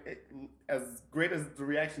 yeah. As great as the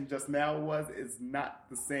reaction just now was, it's not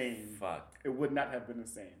the same. Fuck. It would not have been the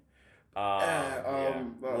same.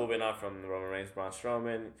 Moving on from Roman Reigns, Braun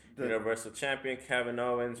Strowman, Universal Champion Kevin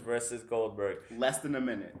Owens versus Goldberg. Less than a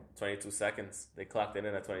minute. 22 seconds. They clocked it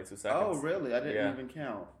in at 22 seconds. Oh, really? I didn't even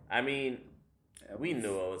count. I mean, we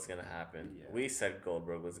knew what was going to happen. Yeah. We said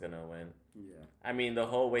Goldberg was going to win. Yeah. I mean, the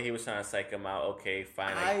whole way he was trying to psych him out, okay,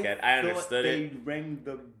 fine, I understood it. They rang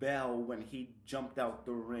the bell when he jumped out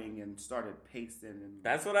the ring and started pacing. And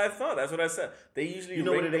that's what I thought. That's what I said. They usually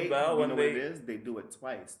ring the bell when what it is? They do it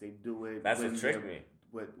twice. They do it. That's what tricked me.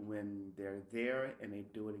 When they're there, and they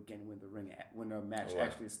do it again when the match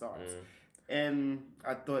actually starts. And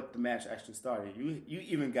I thought the match actually started. You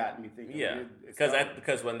even got me thinking. Yeah,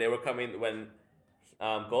 because when they were coming, when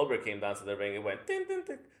Goldberg came down to the ring, it went ding ding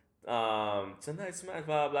ding. Tonight's match,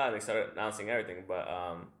 blah blah. And they started announcing everything, but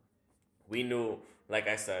we knew, like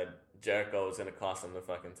I said, Jericho was gonna cost him the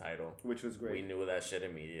fucking title, which was great. We knew that shit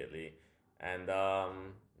immediately, and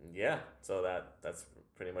so that's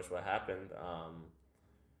pretty much what happened.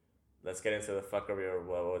 Let's get into the fuckery or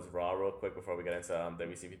what was Raw real quick before we get into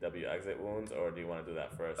WCW exit wounds, or do you want to do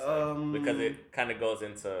that first? Because it kind of goes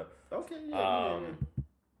into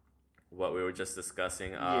what we were just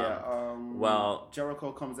discussing. Well,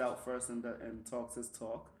 Jericho comes out first and talks his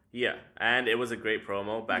talk. Yeah, and it was a great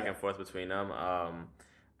promo back and forth between them.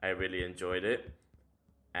 I really enjoyed it,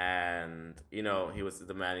 and he was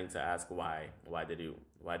demanding to ask why did you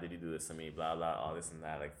do this to me, blah blah, all this and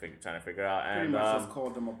that, like trying to figure out, and pretty much just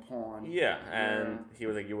called him a pawn. Yeah, and he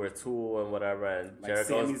was like, you were a tool and whatever, and like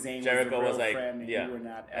Jericho was like, yeah, you were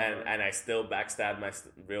not ever. and I still backstabbed my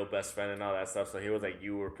real best friend and all that stuff. So he was like,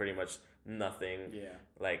 you were pretty much nothing. Yeah,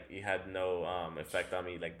 like you had no effect on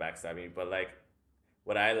me, like backstabbing me. But like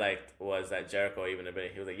what I liked was that Jericho even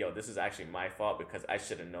admitted, he was like, yo, this is actually my fault because I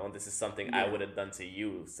should have known. This is something I would have done to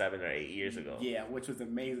you 7 or 8 years ago. Yeah, which was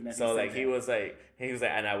amazing. So like he was like,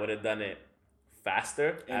 and I would have done it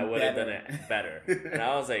faster. And I would have done it better. And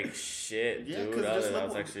I was like, shit, dude, that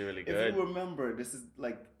was actually really good. If you remember, this is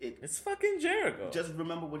like it's fucking Jericho. Just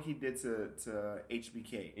remember what he did to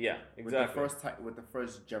HBK. Yeah, exactly. With the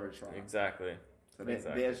first Jericho. Exactly. So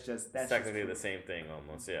there's just that's technically the same thing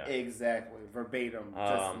almost. Yeah. Exactly. Verbatim.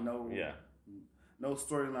 Just no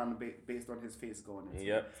storyline based on his face going into.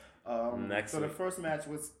 Yep. So the first match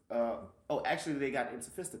was actually they got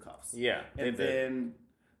into fisticuffs. Yeah. And then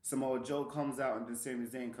Samoa Joe comes out and then Sami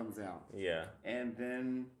Zayn comes out. Yeah. And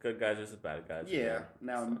then good guys versus bad guys. Yeah.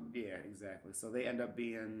 Exactly. So they end up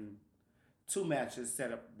being 2 matches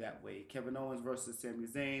set up that way. Kevin Owens versus Sami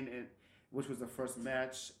Zayn, which was the first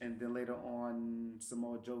match, and then later on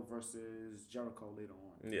Samoa Joe versus Jericho later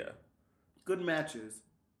on. Yeah. Good matches.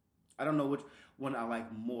 I don't know which one I like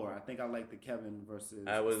more. I think I like the Kevin versus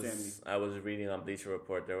Sami. I was reading on Bleacher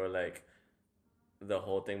Report. They were like, the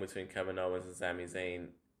whole thing between Kevin Owens and Sami Zayn,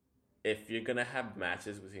 if you're going to have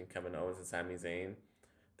matches between Kevin Owens and Sami Zayn,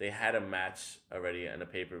 they had a match already in a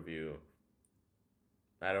pay-per-view.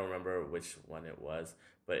 I don't remember which one it was,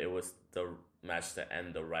 but it was the match to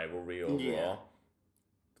end the rivalry overall. Yeah.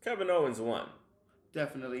 Kevin Owens won.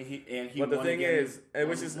 Definitely. He but the thing is,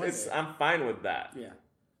 I'm fine with that. Yeah.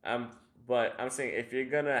 But I'm saying if you're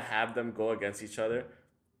going to have them go against each other,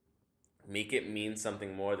 make it mean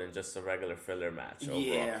something more than just a regular filler match overall.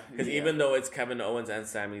 Yeah. Because even though it's Kevin Owens and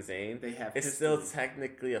Sami Zayn, it's still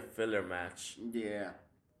technically a filler match. Yeah.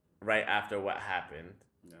 Right after what happened.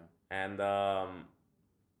 Yeah. And I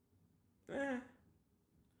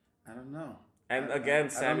don't know. And again,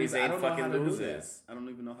 Sami Zayn fucking loses. I don't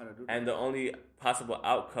even know how to do that. And the only possible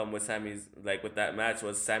outcome with with that match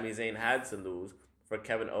was Sami Zayn had to lose for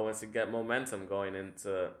Kevin Owens to get momentum going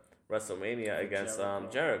into WrestleMania against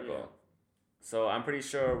Jericho. Yeah. So I'm pretty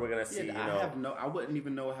sure we're gonna see. I wouldn't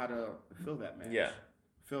even know how to fill that match. Yeah.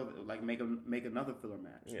 make another filler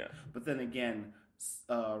match. Yeah. But then again,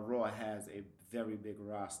 Raw has a very big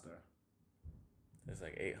roster. There's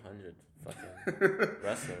like 800 fucking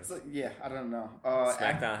wrestlers. So, yeah, I don't know.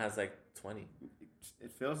 SmackDown has like 20.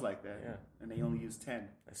 It feels like that. Yeah. And they only use 10.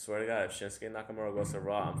 I swear to God, if Shinsuke Nakamura goes to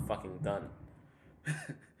Raw, I'm fucking done.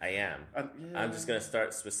 I am. Yeah. I'm just gonna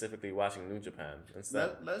start specifically watching New Japan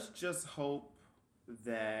instead. Let's just hope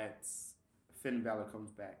that Finn Balor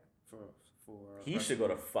comes back for. He should go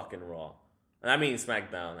to fucking Raw. I mean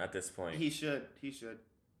SmackDown at this point. He should.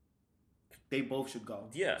 They both should go.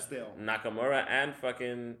 Yeah. Still. Nakamura and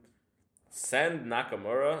fucking send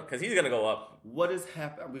Nakamura because he's gonna go up. What is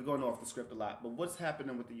happening? We're going off the script a lot, but what's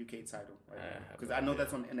happening with the UK title right now? Because I know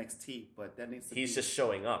that's on NXT, but that needs to. He's just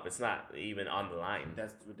showing up. It's not even on the line.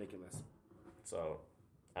 That's ridiculous. So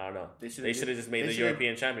I don't know. They should have just they made the should've-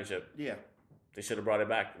 European Championship. Yeah. They should have brought it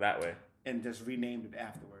back that way. And just renamed it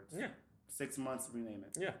afterwards. Yeah. 6 months to rename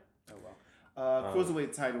it. Yeah. Oh well.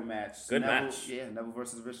 Cruiserweight title match. Good Neville, match. Yeah, Neville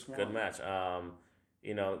versus Rich Swann. Good match.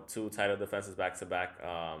 2 title defenses back to back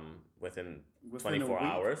within Within a 24 week?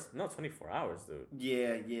 hours. No, 24 hours, dude.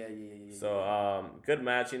 Yeah. So good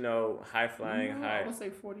match. High flying, No, high. I would say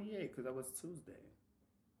 48 because that was Tuesday.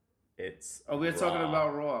 It's we're talking Raw.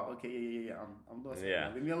 about Raw. Okay, yeah. I'm lost.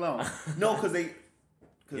 Yeah. Leave me alone. No, because they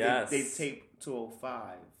Yes. they taped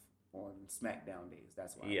 205 on SmackDown days.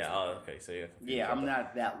 That's why. Yeah. Oh, okay. So you're confused Yeah, about I'm that.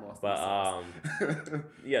 not that lost. But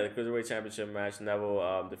yeah, the Cruiserweight Championship match.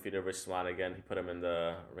 Neville defeated Rich Swann again. He put him in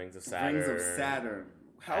the Rings of Saturn. Rings of Saturn.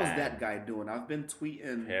 How's that guy doing? I've been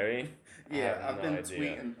tweeting. Perry? Yeah, I have I've no been idea.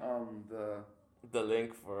 tweeting The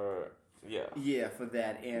link for for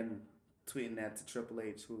that and tweeting that to Triple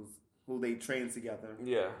H, who they train together,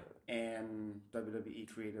 Yeah. and WWE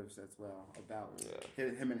creatives as well about Yeah.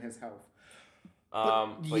 him and his health.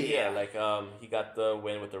 But he got the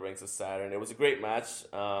win with the Rings of Saturn. It was a great match.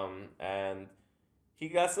 And he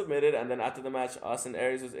got submitted. And then after the match, Austin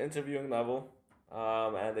Aries was interviewing Neville.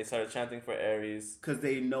 And they started chanting for Aries. Because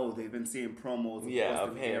they know they've been seeing promos of Of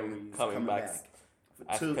Austin him Aries coming back.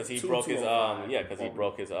 Because he broke his he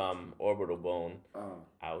broke his orbital bone.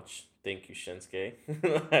 Ouch! Thank you, Shinsuke.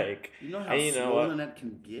 You know how and you know swollen what? that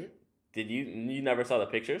can get? Did you never saw the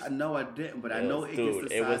pictures? I know I didn't, but I know it dude, gets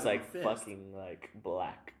the it size was of like a fist. fucking like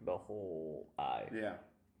black the whole eye. Yeah.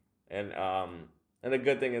 And the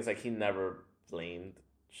good thing is like he never blamed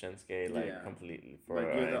Shinsuke completely for like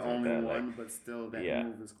you're the anything only like that. one, Like, but still that yeah,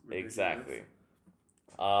 move is ridiculous. exactly.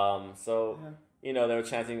 So they were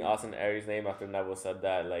chanting Austin Aries' name after Neville said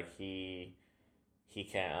that like he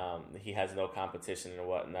can't he has no competition and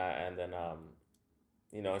whatnot, and then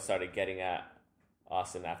he started getting at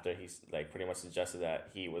Austin after he like pretty much suggested that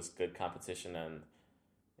he was good competition, and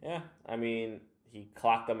he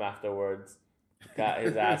clocked him afterwards, got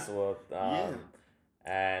his ass whooped,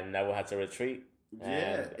 and Neville had to retreat.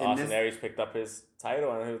 And Austin Aries picked up his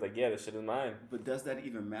title, and he was like, "Yeah, this shit is mine." But does that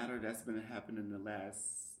even matter? That's been happening in the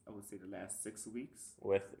last 6 weeks.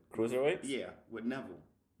 With cruiserweights? Yeah, with Neville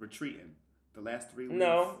retreating the last 3 weeks.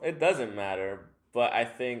 No, it doesn't matter. But I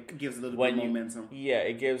think It gives a little bit of momentum. Yeah,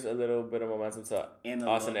 it gives a little bit of momentum to And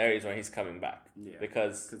Austin Aries when he's coming back. Yeah,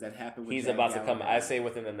 because that happened. With he's Jack about to come. Gallagher. I say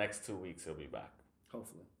within the next 2 weeks he'll be back.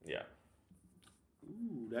 Hopefully. Yeah,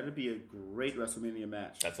 Ooh, that'd be a great WrestleMania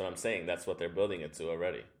match. that's what I'm saying. That's what they're building it to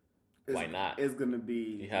already. Why not? It's gonna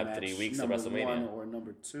be. You have match 3 weeks of number WrestleMania. 1 or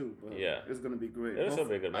number 2. But Yeah. it's gonna be great. It'll still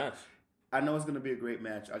be a good match. I know it's gonna be a great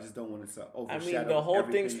match. I just don't want it to overshadow. I mean, the whole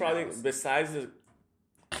thing's everything probably else. besides the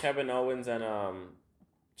Kevin Owens and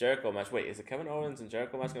Jericho match. Wait, is the Kevin Owens and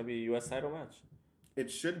Jericho match gonna be a U.S. title match? It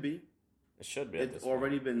should be. It should be. At It's this point.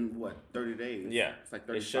 already been 30 days. Yeah, it's like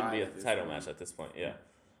 35 it should be a at this title point. match at this point. Yeah.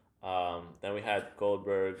 Then we had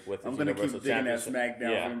Goldberg with his I'm gonna Universal keep digging that Championship.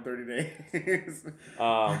 SmackDown for them 30 days.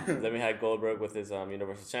 Then we had Goldberg with his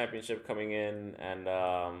Universal Championship coming in, and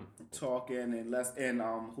Talking and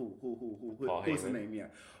who Paul who's his Heyman. name? Yeah,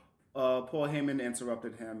 Paul Heyman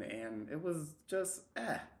interrupted him, and it was just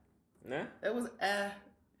yeah. It was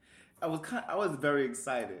I was very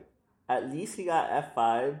excited At least he got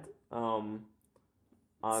F5'd.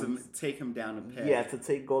 to take him down a peg. Yeah, to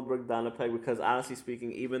take Goldberg down a peg, because honestly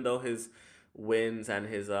speaking, even though his wins and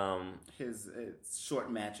his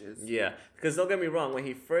short matches. yeah, because don't get me wrong, when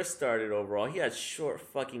he first started overall, he had short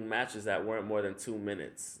fucking matches that weren't more than 2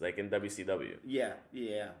 minutes, like in WCW. Yeah.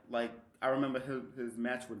 Like I remember his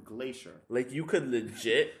match with Glacier. Like you could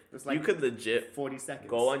legit, It's like 40 seconds.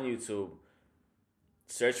 go on YouTube,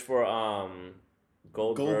 search for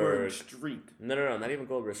Goldberg Streak. No, not even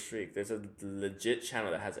Goldberg Streak. There's a legit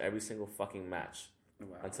channel that has every single fucking match.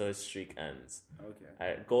 Wow. until his streak ends. Okay. All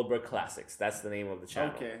right, Goldberg Classics. That's the name of the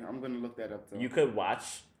channel. Okay, I'm gonna look that up. Though. You could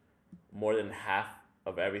watch more than half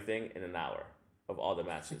of everything in an hour of all the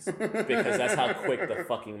matches because that's how quick the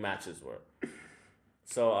fucking matches were.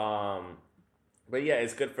 So, but yeah,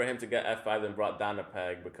 it's good for him to get F5 and brought down a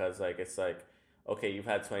peg because it's like, okay, you've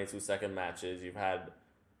had 22-second matches, you've had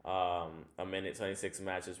a minute 26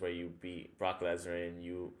 matches where you beat Brock Lesnar and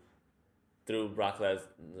you threw Brock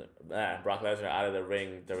Lesnar out of the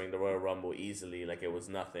ring during the Royal Rumble easily, like it was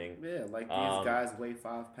nothing. Yeah, like these guys weigh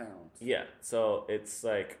 5 pounds. Yeah, so it's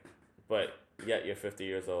like, but yet you're 50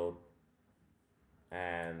 years old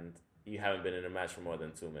and you haven't been in a match for more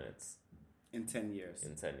than 2 minutes. In 10 years.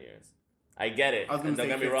 I get it. I was gonna say don't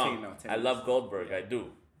get me 15, wrong. no, 10 I love years. Goldberg. Yeah. I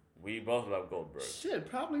do. We both love Goldberg. Shit,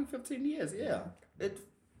 probably 15 years, yeah.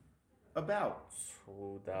 About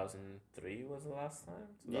 2003 was the last time?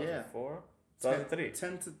 Yeah. 2004? 2003.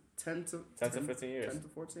 10 to 15 years. 10 to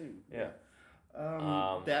 14. Yeah.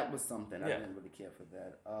 That was something. I yeah. didn't really care for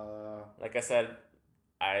that. Like I said,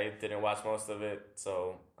 I didn't watch most of it,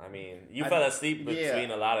 so I mean, you fell asleep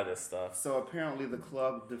between a lot of this stuff. So apparently the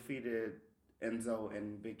club defeated Enzo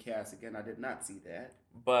and Big Cass again. I did not see that.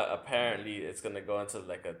 But apparently it's gonna go into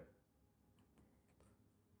like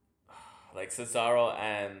Cesaro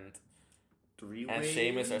and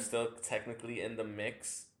Sheamus are still technically in the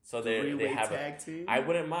mix, so they have tag team. I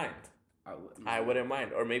wouldn't mind. I wouldn't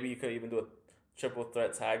mind, or maybe you could even do a triple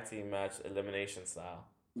threat tag team match, elimination style.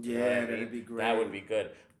 Yeah, You know what I mean? that'd be great. That would be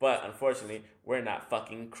good. But unfortunately, we're not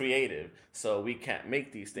fucking creative, so we can't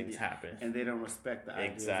make these things happen. And they don't respect the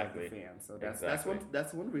ideas of the fans. So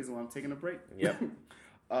that's one reason why I'm taking a break. Yep.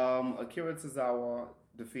 Akira Tozawa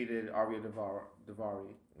defeated Arya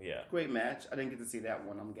Davari. Yeah. Great match. I didn't get to see that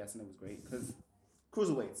one. I'm guessing it was great because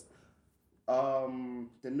cruiserweights.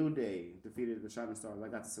 The New Day defeated the Shining Stars. I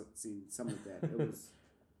got to see some of that.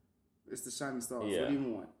 It's the Shining Stars. Yeah. What do you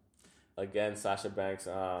want? Again, Sasha Banks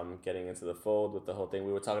getting into the fold with the whole thing.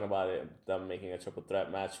 We were talking about them making a triple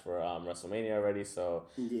threat match for WrestleMania already, so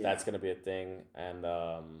that's going to be a thing. And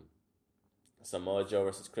Samoa Joe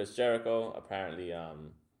versus Chris Jericho. Apparently,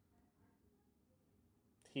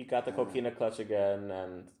 he got the coquina clutch again,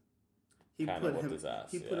 and he kind of whooped his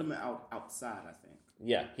ass. He put him outside, I think.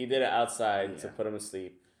 Yeah, he did it outside to put him to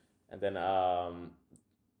sleep. And then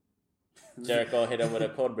Jericho hit him with a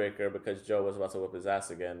code breaker because Joe was about to whip his ass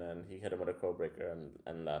again, and he hit him with a code breaker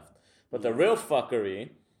and left. But the real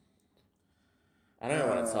fuckery, I don't even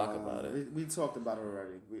want to talk about it. We talked about it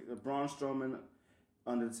already. Braun Strowman,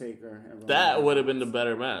 Undertaker, and that would have been the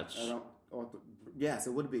better match. Yes,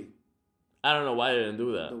 it would be. I don't know why they didn't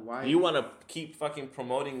do that. You want to keep fucking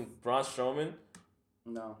promoting Braun Strowman?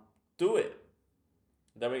 No. Do it.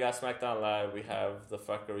 Then we got SmackDown Live. We have the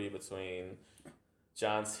fuckery between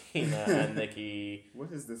John Cena and Nikki.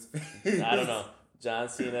 What is this face? I don't know. John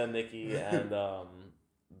Cena, Nikki, and the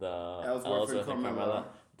Ellsworth and Carmella.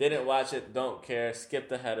 Didn't watch it. Don't care.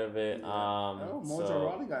 Skipped ahead of it. Mojo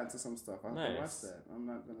Rawley got into some stuff. I have to watch that. I'm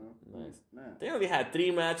not gonna. Nice. Nah. They only had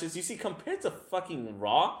 3 matches. You see, compared to fucking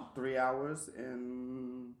Raw, 3 hours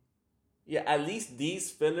and. Yeah, at least these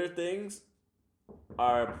filler things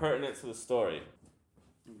are pertinent to the story.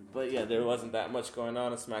 But yeah, there wasn't that much going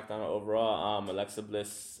on in SmackDown overall. Alexa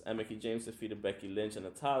Bliss and Mickie James defeated Becky Lynch and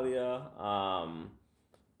Natalya.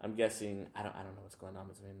 I'm guessing I don't know what's going on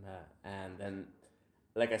between that. And then,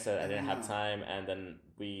 like I said, I didn't have time. And then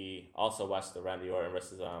we also watched the Randy Orton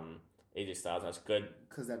versus AJ Styles match. Good,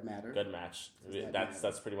 because that mattered. Good match.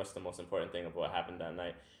 That's pretty much the most important thing of what happened that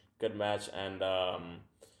night. Good match, and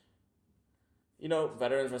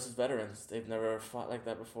veterans versus veterans. They've never fought like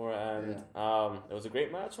that before, and it was a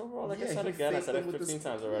great match overall. Like I said again, I said it 15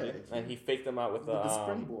 times already. And he faked them out with the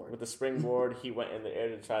springboard. With the springboard, he went in the air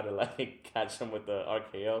to try to catch him with the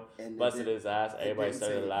RKO. And busted his ass. Everybody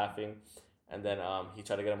started laughing. And then he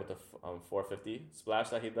tried to get him with the 450 splash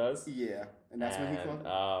that he does. Yeah, and that's when he called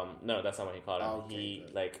him? No, that's not when he called him. Okay, he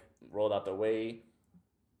rolled out the way.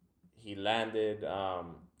 He landed.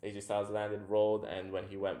 AJ Styles landed, rolled, and when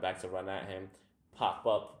he went back to run at him, pop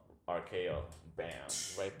up RKO, bam,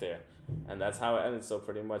 right there, and that's how it ended. So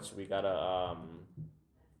pretty much we got a.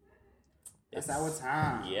 That's our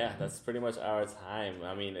time. Yeah, that's pretty much our time.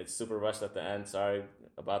 I mean, it's super rushed at the end. Sorry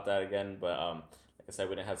about that again, but like I said,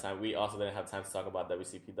 we didn't have time. We also didn't have time to talk about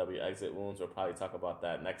WCPW exit wounds. We'll probably talk about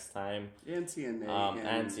that next time. And TNA.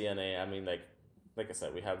 And TNA. I mean, like I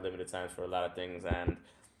said, we have limited times for a lot of things, and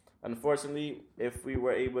unfortunately, if we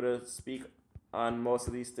were able to speak on most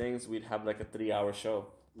of these things, we'd have like a 3-hour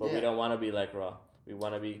show. But we don't want to be like Raw. We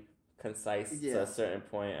want to be concise to a certain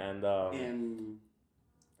point, and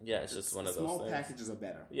it's just one of those things. Small packages are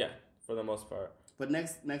better. Yeah, for the most part. But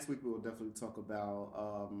next week we will definitely talk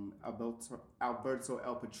about Alberto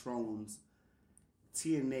El Patron's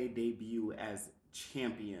TNA debut as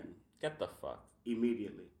champion. Get the fuck.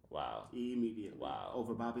 Immediately. Wow.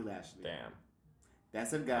 Over Bobby Lashley. Damn.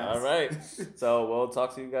 That's it, guys. All right. So we'll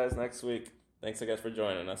talk to you guys next week. Thanks again for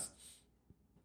joining us.